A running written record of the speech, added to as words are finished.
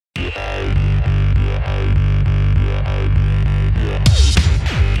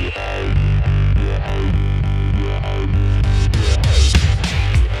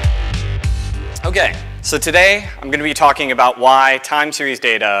Okay, so today I'm going to be talking about why time series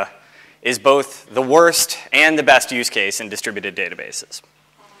data is both the worst and the best use case in distributed databases.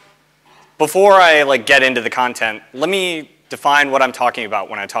 Before I get into the content, let me define what I'm talking about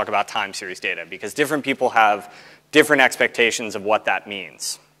when I talk about time series data, because different people have different expectations of what that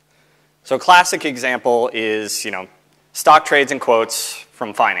means. So a classic example is, stock trades and quotes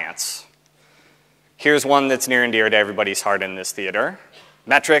from finance. Here's one that's near and dear to everybody's heart in this theater.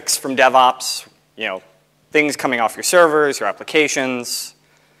 Metrics from DevOps, things coming off your servers, your applications.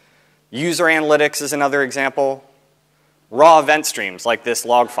 User analytics is another example. Raw event streams like this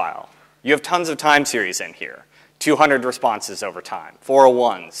log file. You have tons of time series in here. 200 responses over time,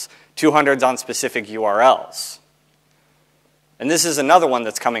 401s, 200s on specific URLs. And this is another one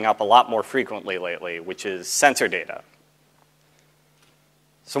that's coming up a lot more frequently lately, which is sensor data.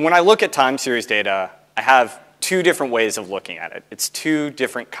 So when I look at time series data, I have two different ways of looking at it. It's two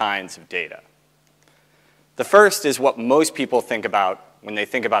different kinds of data. The first is what most people think about when they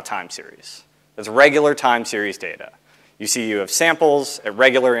think about time series. That's regular time series data. You have samples at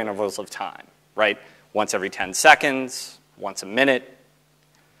regular intervals of time, right? Once every 10 seconds, once a minute.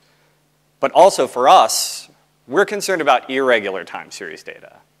 But also for us, we're concerned about irregular time series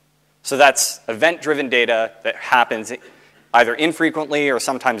data. So that's event-driven data that happens either infrequently or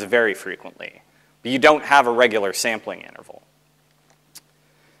sometimes very frequently. But you don't have a regular sampling interval.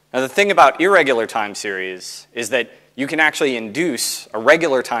 Now the thing about irregular time series is that you can actually induce a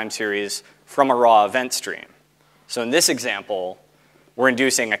regular time series from a raw event stream. So in this example, we're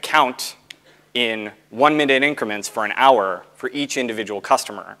inducing a count in 1-minute increments for an hour for each individual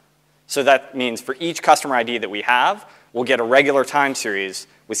customer. So that means for each customer ID that we have, we'll get a regular time series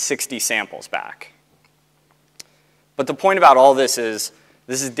with 60 samples back. But the point about all this is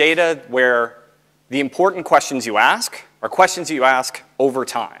data where the important questions you ask are questions you ask over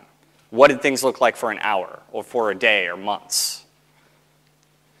time. What did things look like for an hour or for a day or months?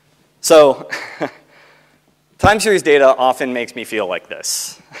 So time series data often makes me feel like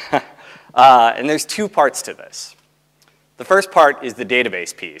this. And there's two parts to this. The first part is the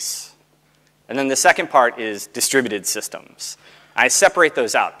database piece. And then the second part is distributed systems. I separate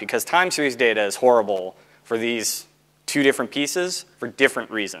those out because time series data is horrible for these two different pieces for different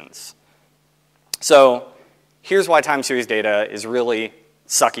reasons. So here's why time series data is really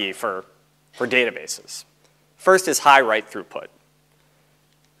sucky for databases. First is high write throughput.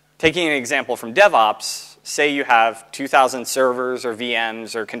 Taking an example from DevOps, say you have 2,000 servers or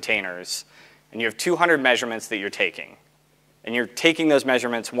VMs or containers, and you have 200 measurements that you're taking. And you're taking those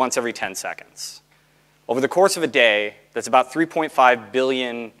measurements once every 10 seconds. Over the course of a day, that's about 3.5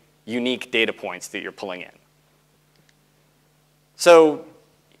 billion unique data points that you're pulling in. So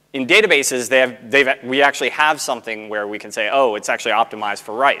in databases, we actually have something where we can say, oh, it's actually optimized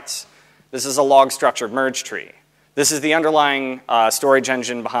for writes. This is a log structured merge tree. This is the underlying storage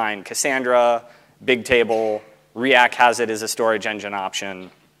engine behind Cassandra, Bigtable. React has it as a storage engine option.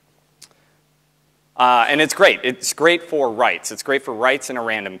 And it's great. It's great for writes. It's great for writes in a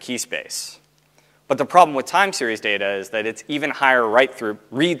random key space. But the problem with time series data is that it's even higher read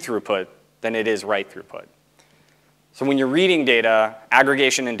throughput than it is write throughput. So when you're reading data,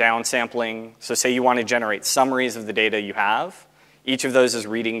 aggregation and downsampling, so say you want to generate summaries of the data you have, each of those is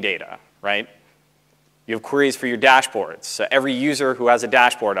reading data, right? You have queries for your dashboards. So every user who has a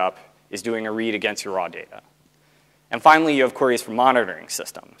dashboard up is doing a read against your raw data. And finally, you have queries for monitoring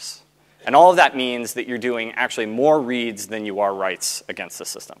systems. And all of that means that you're doing actually more reads than you are writes against the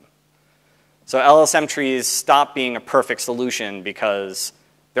system. So LSM trees stop being a perfect solution because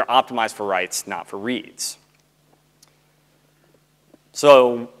they're optimized for writes, not for reads.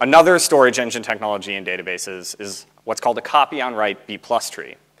 So another storage engine technology in databases is what's called a copy on write B+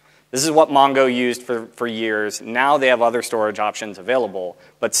 tree. This is what Mongo used for years. Now they have other storage options available,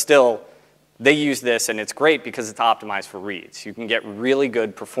 but still, they use this, and it's great because it's optimized for reads. You can get really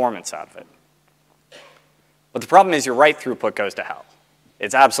good performance out of it. But the problem is your write throughput goes to hell.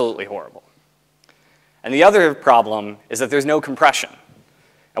 It's absolutely horrible. And the other problem is that there's no compression.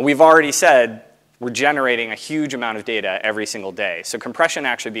 And we've already said we're generating a huge amount of data every single day. So compression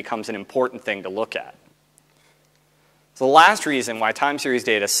actually becomes an important thing to look at. So the last reason why time series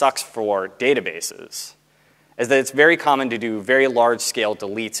data sucks for databases is that it's very common to do very large-scale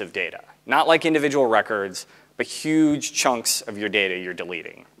deletes of data. Not like individual records, but huge chunks of your data you're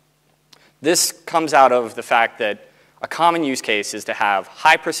deleting. This comes out of the fact that a common use case is to have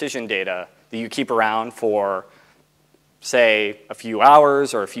high-precision data that you keep around for, say, a few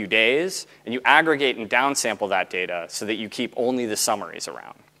hours or a few days, and you aggregate and downsample that data so that you keep only the summaries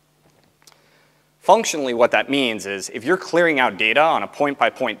around. Functionally, what that means is if you're clearing out data on a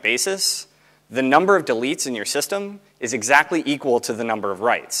point-by-point basis, the number of deletes in your system is exactly equal to the number of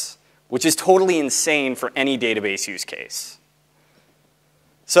writes, which is totally insane for any database use case.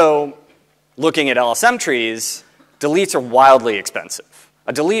 So looking at LSM trees, deletes are wildly expensive.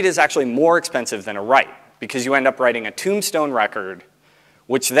 A delete is actually more expensive than a write because you end up writing a tombstone record,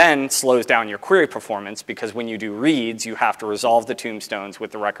 which then slows down your query performance because when you do reads, you have to resolve the tombstones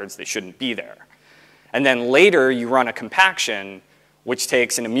with the records that shouldn't be there. And then later, you run a compaction, which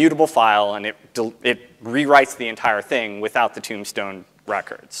takes an immutable file and it rewrites the entire thing without the tombstone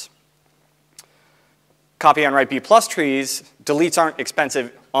records. Copy on write B plus trees, deletes aren't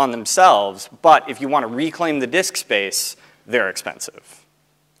expensive on themselves, but if you want to reclaim the disk space, they're expensive.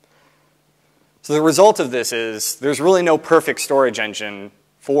 So the result of this is there's really no perfect storage engine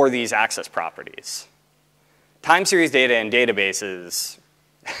for these access properties. Time series data in databases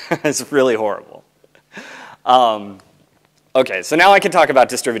is really horrible. Okay, so now I can talk about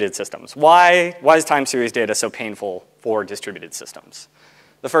distributed systems. Why is time series data so painful for distributed systems?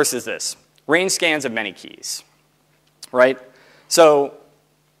 The first is this, range scans of many keys, right? So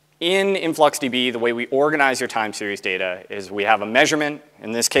in InfluxDB, the way we organize your time series data is we have a measurement.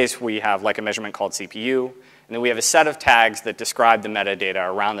 In this case, we have like a measurement called CPU. And then we have a set of tags that describe the metadata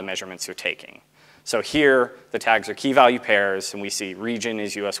around the measurements you're taking. So here, the tags are key value pairs, and we see region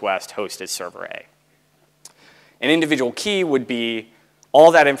is US West, host is server A. An individual key would be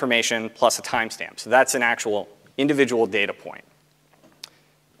all that information plus a timestamp. So that's an actual individual data point.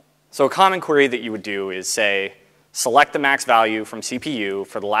 So a common query that you would do is say, select the max value from CPU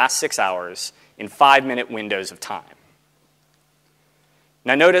for the last 6 hours in 5-minute windows of time.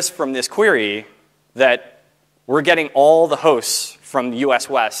 Now notice from this query that we're getting all the hosts from the US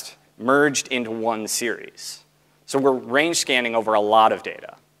West merged into one series. So we're range scanning over a lot of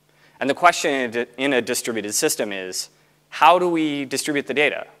data. And the question in a distributed system is, how do we distribute the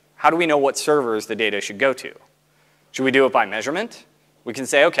data? How do we know what servers the data should go to? Should we do it by measurement? We can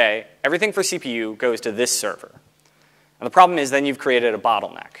say, okay, everything for CPU goes to this server. And the problem is then you've created a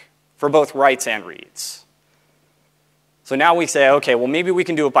bottleneck for both writes and reads. So now we say, okay, well maybe we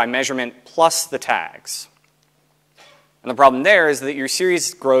can do it by measurement plus the tags. And the problem there is that your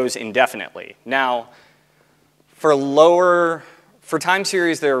series grows indefinitely. Now, for time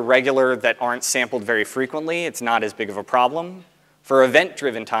series that are regular that aren't sampled very frequently, it's not as big of a problem. For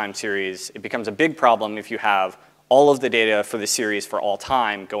event-driven time series, it becomes a big problem if you have all of the data for the series for all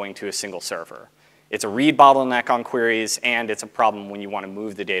time going to a single server. It's a read bottleneck on queries, and it's a problem when you want to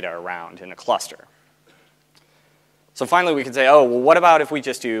move the data around in a cluster. So finally, we can say, oh, well, what about if we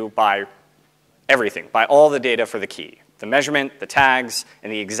just do by everything, by all the data for the key, the measurement, the tags,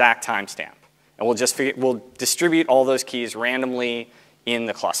 and the exact timestamp. And we'll distribute all those keys randomly in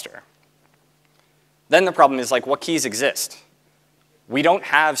the cluster. Then the problem is, like, what keys exist? We don't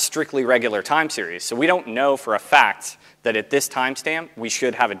have strictly regular time series, so we don't know for a fact that at this timestamp we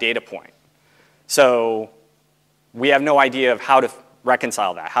should have a data point. So we have no idea of how to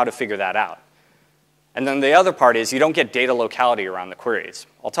reconcile that, how to figure that out. And then the other part is you don't get data locality around the queries.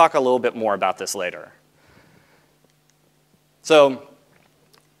 I'll talk a little bit more about this later. So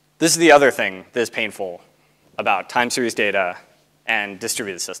this is the other thing that is painful about time series data and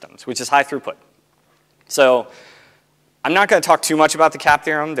distributed systems, which is high throughput. So I'm not going to talk too much about the cap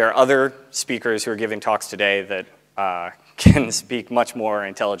theorem. There are other speakers who are giving talks today that can speak much more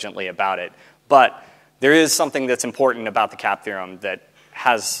intelligently about it. But there is something that's important about the cap theorem that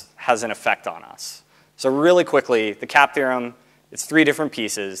has an effect on us. So really quickly, the cap theorem, it's 3 different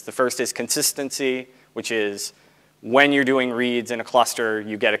pieces. The first is consistency, which is when you're doing reads in a cluster,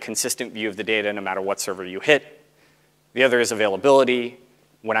 you get a consistent view of the data no matter what server you hit. The other is availability.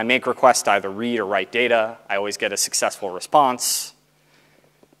 When I make requests to either read or write data, I always get a successful response.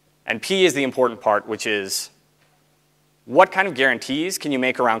 And P is the important part, which is what kind of guarantees can you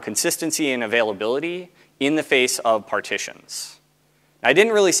make around consistency and availability in the face of partitions? Now, I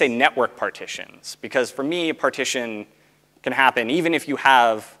didn't really say network partitions, because for me, a partition can happen even if you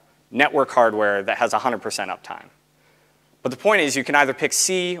have network hardware that has 100% uptime. But the point is you can either pick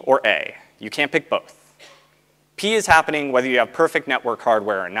C or A. You can't pick both. P is happening whether you have perfect network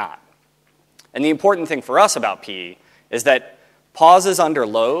hardware or not. And the important thing for us about P is that pauses under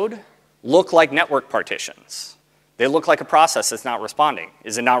load look like network partitions. They look like a process that's not responding.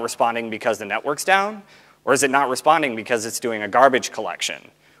 Is it not responding because the network's down? Or is it not responding because it's doing a garbage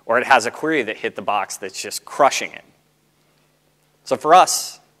collection? Or it has a query that hit the box that's just crushing it? So for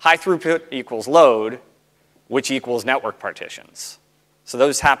us, high throughput equals load, which equals network partitions. So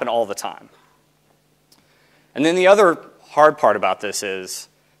those happen all the time. And then the other hard part about this is,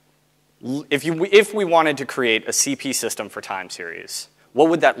 if we wanted to create a CP system for time series, what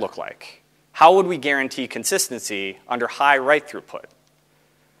would that look like? how would we guarantee consistency under high write throughput?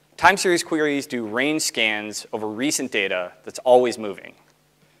 Time series queries do range scans over recent data that's always moving.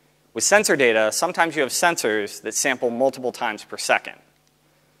 With sensor data, sometimes you have sensors that sample multiple times per second.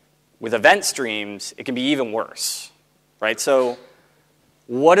 With event streams, it can be even worse, right? So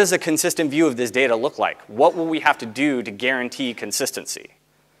what does a consistent view of this data look like? What will we have to do to guarantee consistency?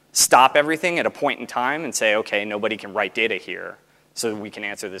 Stop everything at a point in time and say, okay, nobody can write data here, so we can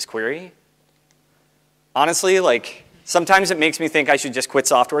answer this query? Honestly, like, sometimes it makes me think I should just quit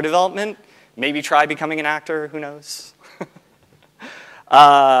software development, maybe try becoming an actor, who knows?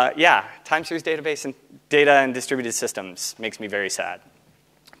 Yeah, time series database and data and distributed systems makes me very sad.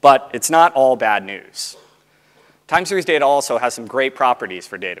 But it's not all bad news. Time series data also has some great properties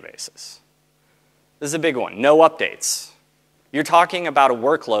for databases. This is a big one, no updates. You're talking about a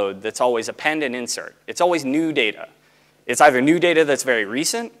workload that's always append and insert. It's always new data. It's either new data that's very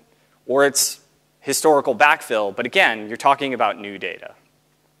recent, or it's historical backfill, but again, you're talking about new data.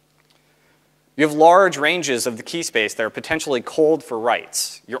 You have large ranges of the key space that are potentially cold for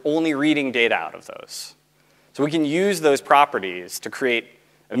writes. You're only reading data out of those. So we can use those properties to create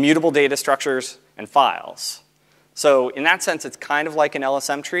immutable data structures and files. So in that sense, it's kind of like an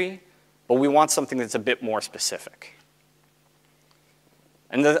LSM tree, but we want something that's a bit more specific.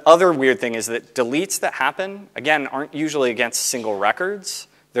 And the other weird thing is that deletes that happen, again, aren't usually against single records.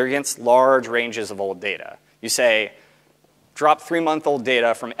 They're against large ranges of old data. You say, drop 3-month-old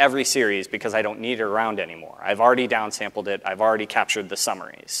data from every series because I don't need it around anymore. I've already downsampled it. I've already captured the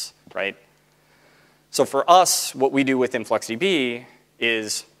summaries, right? So for us, what we do with InfluxDB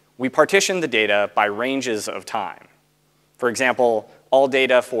is we partition the data by ranges of time. For example, all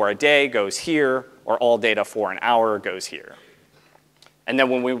data for a day goes here, or all data for an hour goes here. And then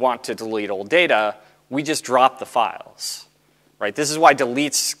when we want to delete old data, we just drop the files. Right? This is why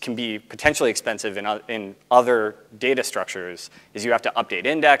deletes can be potentially expensive in other data structures, is you have to update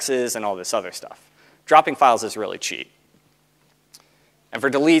indexes and all this other stuff. Dropping files is really cheap. And for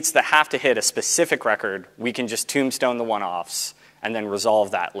deletes that have to hit a specific record, we can just tombstone the one-offs and then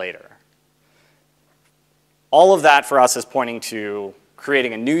resolve that later. All of that for us is pointing to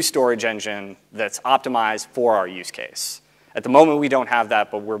creating a new storage engine that's optimized for our use case. At the moment, we don't have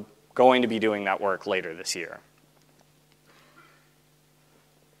that, but we're going to be doing that work later this year.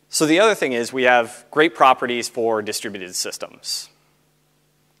 So the other thing is we have great properties for distributed systems.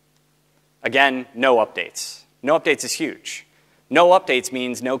 Again, no updates. No updates is huge. No updates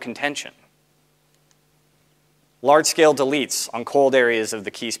means no contention. Large-scale deletes on cold areas of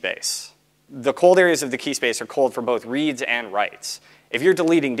the key space. The cold areas of the key space are cold for both reads and writes. If you're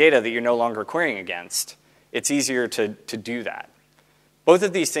deleting data that you're no longer querying against, it's easier to do that. Both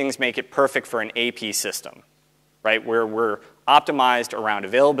of these things make it perfect for an AP system, right, where we're optimized around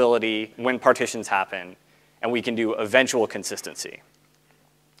availability when partitions happen, and we can do eventual consistency.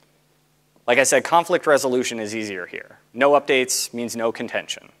 Like I said, conflict resolution is easier here. No updates means no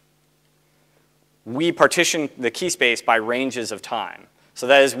contention. We partition the key space by ranges of time. So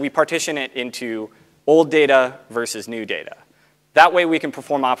that is, we partition it into old data versus new data. That way we can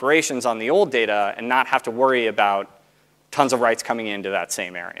perform operations on the old data and not have to worry about tons of writes coming into that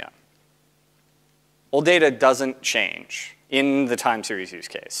same area. Old data doesn't change in the time series use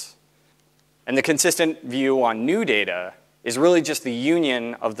case. And the consistent view on new data is really just the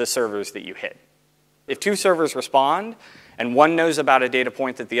union of the servers that you hit. If two servers respond and one knows about a data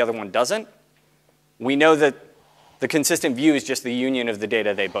point that the other one doesn't, we know that the consistent view is just the union of the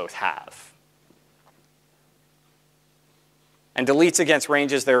data they both have. And deletes against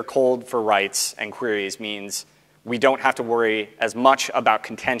ranges that are cold for writes and queries means we don't have to worry as much about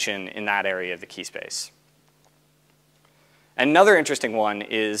contention in that area of the key space. Another interesting one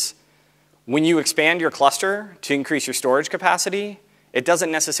is when you expand your cluster to increase your storage capacity, it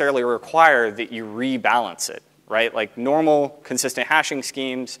doesn't necessarily require that you rebalance it, right? Like normal consistent hashing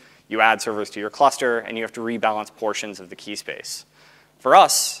schemes, you add servers to your cluster, and you have to rebalance portions of the key space. For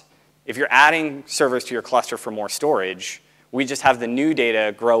us, if you're adding servers to your cluster for more storage, we just have the new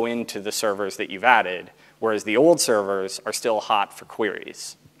data grow into the servers that you've added, whereas the old servers are still hot for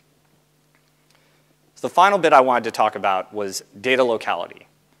queries. So the final bit I wanted to talk about was data locality.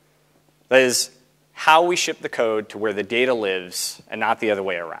 That is, how we ship the code to where the data lives and not the other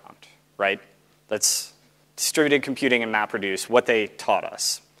way around, right? That's distributed computing and MapReduce, what they taught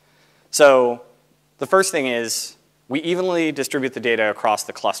us. So the first thing is we evenly distribute the data across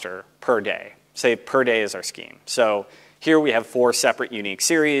the cluster per day. Say per day is our scheme. So here we have 4 separate unique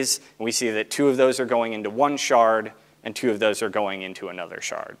series, and we see that 2 of those are going into one shard, and 2 of those are going into another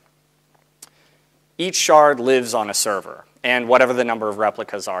shard. Each shard lives on a server, and whatever the number of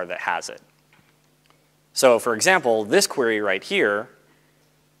replicas are that has it. So for example, this query right here,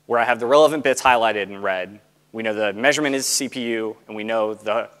 where I have the relevant bits highlighted in red, we know the measurement is CPU, and we know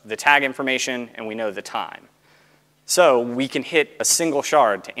the tag information, and we know the time. So we can hit a single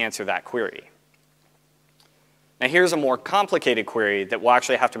shard to answer that query. Now here's a more complicated query that we'll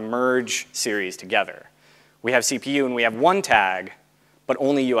actually have to merge series together. We have CPU and we have one tag, but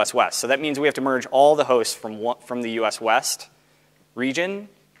only US West. So that means we have to merge all the hosts from the US West region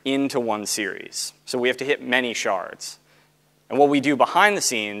into one series. So we have to hit many shards. And what we do behind the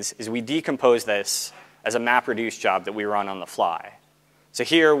scenes is we decompose this as a map-reduce job that we run on the fly. So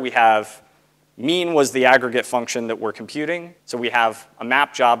here we have mean was the aggregate function that we're computing. So we have a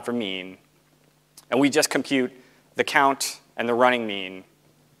map job for mean, and we just compute the count and the running mean,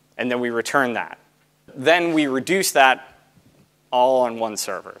 and then we return that. Then we reduce that all on one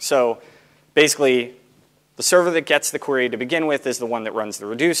server. So basically, the server that gets the query to begin with is the one that runs the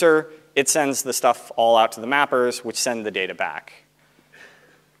reducer. It sends the stuff all out to the mappers, which send the data back.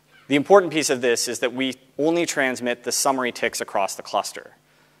 The important piece of this is that we only transmit the summary ticks across the cluster.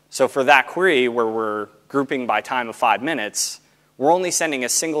 So for that query where we're grouping by time of 5 minutes, we're only sending a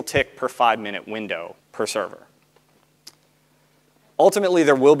single tick per 5-minute window per server. Ultimately,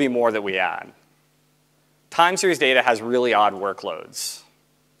 there will be more that we add. Time series data has really odd workloads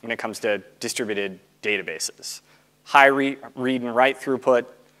when it comes to distributed databases. High read and write throughput,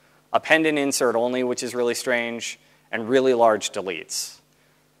 append and insert only, which is really strange, and really large deletes.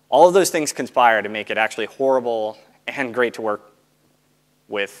 All of those things conspire to make it actually horrible and great to work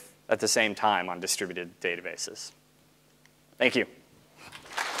with at the same time on distributed databases. Thank you.